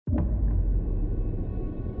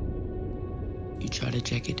You try to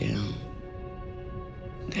check it down.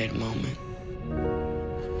 That moment.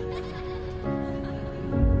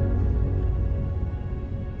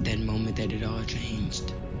 That moment that it all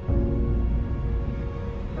changed.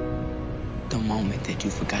 The moment that you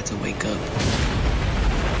forgot to wake up.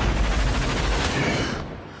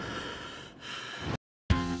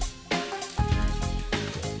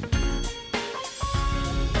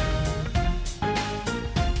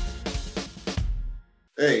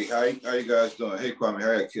 Hey, how you guys doing? Hey, Kwame,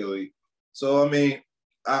 hi, Akili. So, I mean,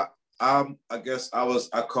 I guess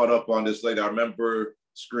I caught up on this later. I remember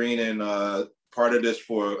screening part of this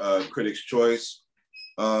for Critics' Choice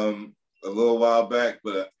a little while back,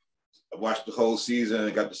 but I watched the whole season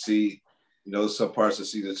and got to see, some parts of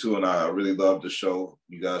season 2, and I really loved the show.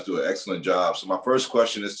 You guys do an excellent job. So my first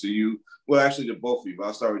question is to you. Well, actually, to both of you. But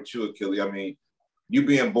I'll start with you, Akili. I mean, you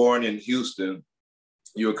being born in Houston,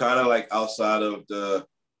 you were kind of like outside of the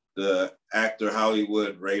actor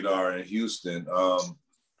Hollywood radar in Houston.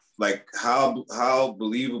 Like how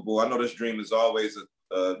believable? I know this dream is always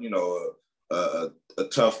a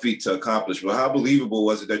tough feat to accomplish, but how believable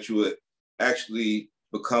was it that you would actually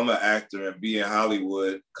become an actor and be in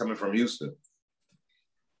Hollywood coming from Houston?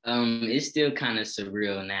 It's still kind of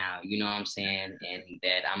surreal now, you know what I'm saying? And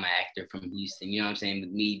that I'm an actor from Houston, you know what I'm saying?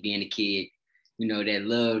 With me being a kid, that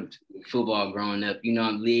loved football growing up,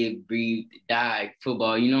 lived, breathed, died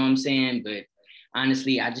football, you know what I'm saying? But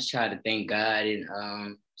honestly, I just try to thank God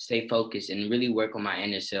and stay focused and really work on my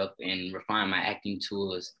inner self and refine my acting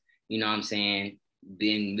tools, you know what I'm saying?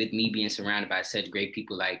 With me being surrounded by such great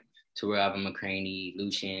people like Terrell McCraney,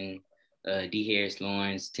 Lucian, D. Harris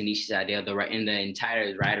Lawrence, Tanisha Seidel, in the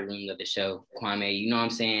entire writer room of the show, Kwame, you know what I'm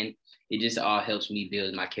saying? It just all helps me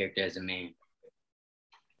build my character as a man.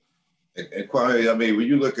 And Kwame, I mean, when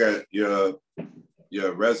you look at your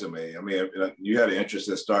resume, I mean, you had an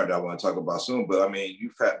interesting start that I want to talk about soon, but I mean,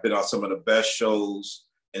 you've been on some of the best shows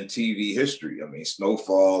in TV history. I mean,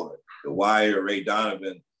 Snowfall, The Wire, Ray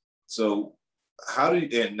Donovan. So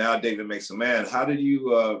and now David Makes a Man, how do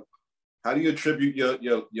you attribute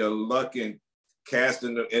your luck in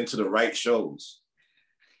casting into the right shows?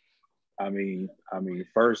 I mean,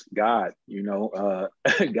 first, God, God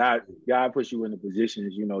puts you in the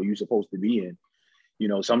positions, you're supposed to be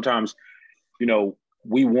in. Sometimes,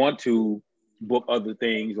 we want to book other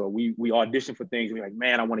things or we audition for things and we're like,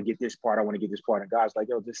 man, I want to get this part. And God's like,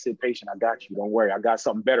 yo, just sit patient. I got you. Don't worry. I got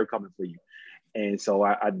something better coming for you. And so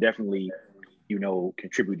I definitely,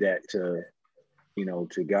 contribute that to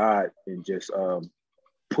God and just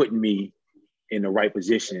putting me in the right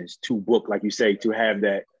positions to book, like you say, to have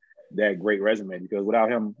that great resume, because without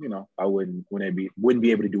him, I wouldn't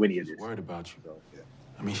be able to do any of this. Worried about you. So, yeah.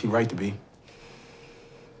 I mean, she right to be.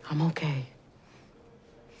 I'm okay.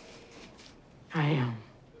 I am.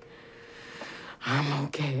 I'm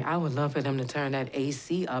okay. I would love for them to turn that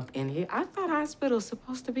AC up in here. I thought hospital's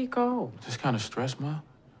supposed to be cold. Just kind of stress, Ma.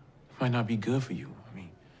 It might not be good for you. I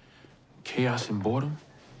mean, chaos and boredom.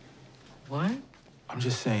 What? I'm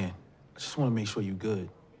just saying, I just want to make sure you're good.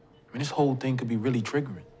 I mean, this whole thing could be really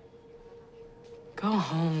triggering. Go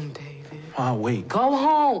home, David. Ma, wait. Go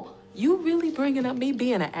home. You really bringing up me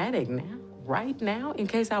being an addict now? Right now? In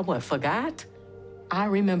case I forgot? I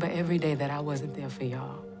remember every day that I wasn't there for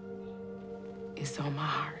y'all. It's on my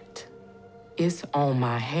heart. It's on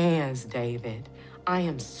my hands, David. I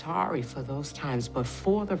am sorry for those times, but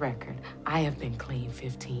for the record, I have been clean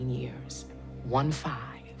 15 years. 1-5.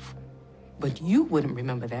 But you wouldn't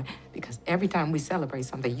remember that because every time we celebrate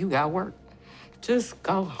something, you got work. Just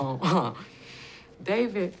go home.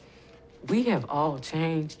 David, we have all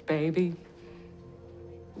changed, baby.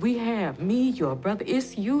 We have. Me, your brother.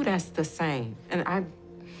 It's you that's the same. And I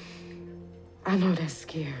know that's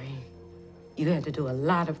scary. You had to do a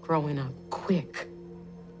lot of growing up quick.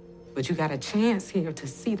 But you got a chance here to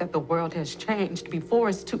see that the world has changed before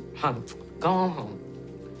it's too... Go home.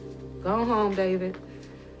 Go home, David.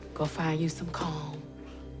 Go find you some calm.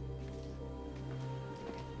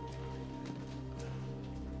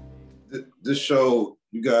 This show,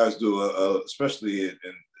 you guys do, especially in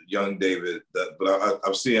young David, but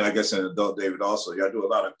I'm seeing, I guess, in adult David also, y'all do a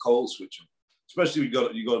lot of code switching. Especially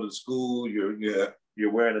when you go to the school,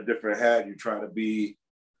 you're wearing a different hat, you're trying to be,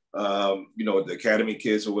 the academy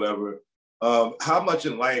kids or whatever. How much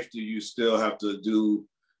in life do you still have to do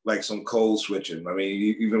like some code switching? I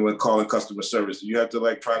mean, even when calling customer service, you have to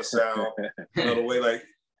like try to sound the way. Like,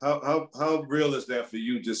 how real is that for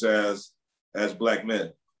you, just as Black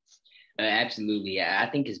men? Absolutely, I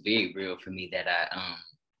think it's very real for me that I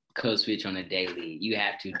code switch on a daily. You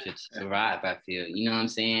have to survive. I feel, you know what I'm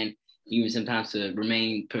saying? even sometimes to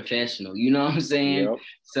remain professional, you know what I'm saying? Yep.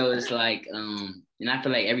 So it's like, and I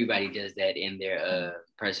feel like everybody does that in their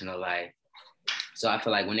personal life. So I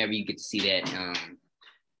feel like whenever you get to see that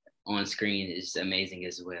on screen, it's amazing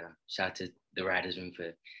as well. Shout out to the writers' room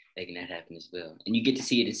for making that happen as well. And you get to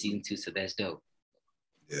see it in season 2, so that's dope.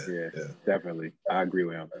 Yeah, definitely. I agree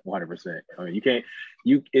with him 100%. I mean,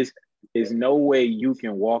 it's no way you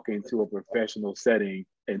can walk into a professional setting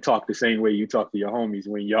and talk the same way you talk to your homies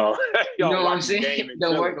when y'all you know what I'm saying? It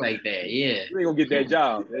don't work like that. Yeah. You ain't gonna get that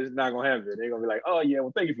job. It's not gonna happen. They're gonna be like, oh yeah,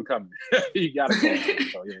 well, thank you for coming. You gotta go.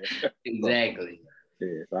 So yeah. Exactly.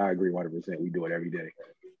 Yeah, so I agree 100%. We do it every day.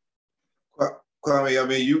 Kwame, I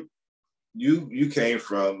mean, you came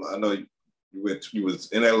from, I know you was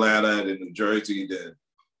in Atlanta and in New Jersey,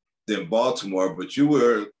 then Baltimore, but you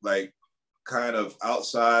were like kind of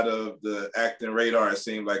outside of the acting radar, it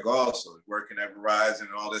seemed like, also working at Verizon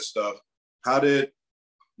and all this stuff. How did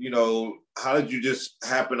you just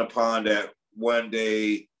happen upon that one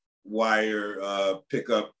day wire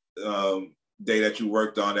pickup day that you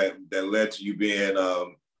worked on that led to you being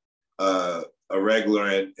a regular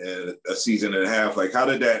in a season and a half? Like, how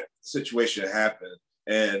did that situation happen?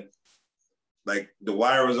 And like, The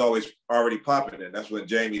Wire was already popping, and that's when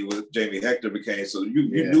Jamie Hector became. So you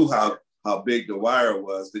knew how big The Wire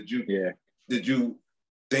was. Did you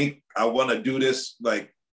think, I want to do this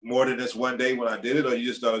like more than this one day when I did it, or you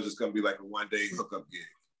just thought it was just going to be like a one-day hookup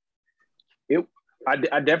gig?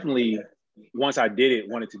 I definitely, once I did it,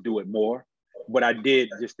 wanted to do it more, but I did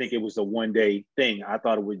just think it was a one-day thing. I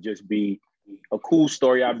thought it would just be a cool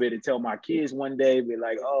story I'd be able to tell my kids one day, be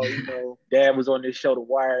like, oh, Dad was on this show, The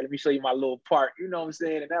Wire. Let me show you my little part. You know what I'm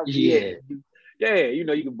saying? And that would be it. Yeah, you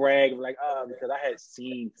can brag and like, because I had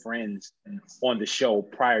seen friends on the show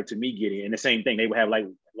prior to me getting it. And the same thing, they would have like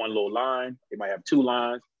one little line. They might have 2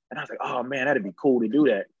 lines. And I was like, oh man, that'd be cool to do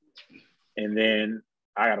that. And then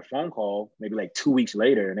I got a phone call maybe like 2 weeks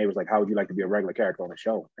later, and they was like, how would you like to be a regular character on the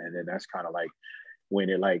show? And then that's kind of like when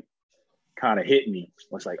it like kind of hit me. I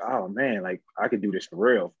was like, oh man, like I could do this for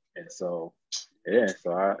real. And so,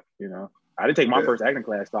 so I didn't take my first acting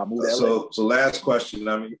class, so I moved to LA. So last question,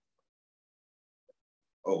 I mean,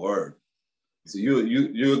 word. So you're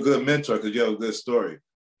a good mentor because you have a good story.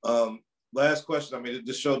 Last question, I mean,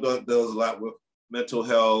 this show does a lot with mental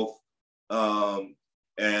health.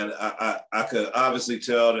 And I could obviously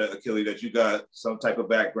tell that, Akili, that you got some type of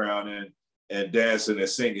background in dancing and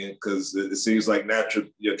singing, because it seems like natural.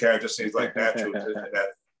 Your character seems like natural to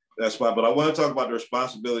that spot. But I want to talk about the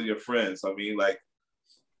responsibility of friends. I mean, like,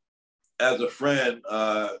 as a friend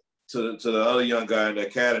to the other young guy in the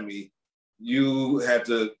academy, you had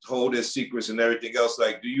to hold his secrets and everything else.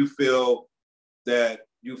 Like, do you feel that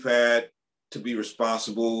you've had to be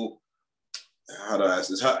responsible? How do I ask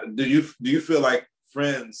this? Do you feel like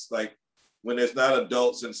friends, like when there's not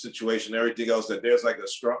adults in the situation, everything else, that there's like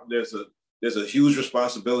there's a huge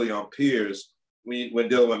responsibility on peers when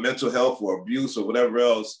dealing with mental health or abuse or whatever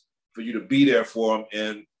else, for you to be there for them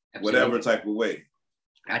in whatever type of way?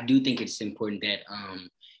 I do think it's important that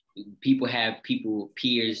people have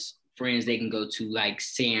peers, friends they can go to, like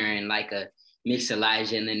Saren, like a Miss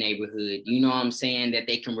Elijah in the neighborhood, you know what I'm saying, that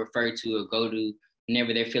they can refer to or go to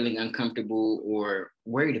whenever they're feeling uncomfortable or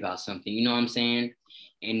worried about something, you know what I'm saying?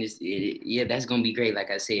 And that's going to be great,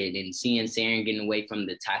 like I said. And seeing Saren getting away from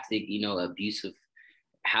the toxic, abusive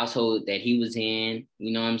household that he was in,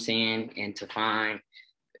 you know what I'm saying? And to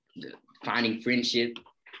finding friendship,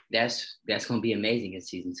 that's going to be amazing in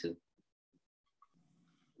season 2.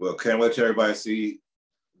 Well, can't wait till everybody see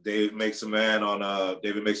David Makes a Man on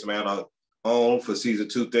OWN for season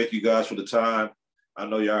 2. Thank you guys for the time. I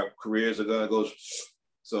know your careers are gonna go,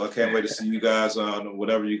 so I can't wait to see you guys on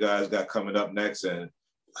whatever you guys got coming up next, and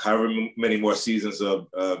however many more seasons of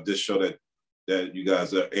this show that you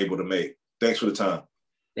guys are able to make. Thanks for the time.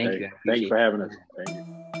 Thank you. Thanks for having us. Thank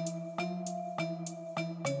you.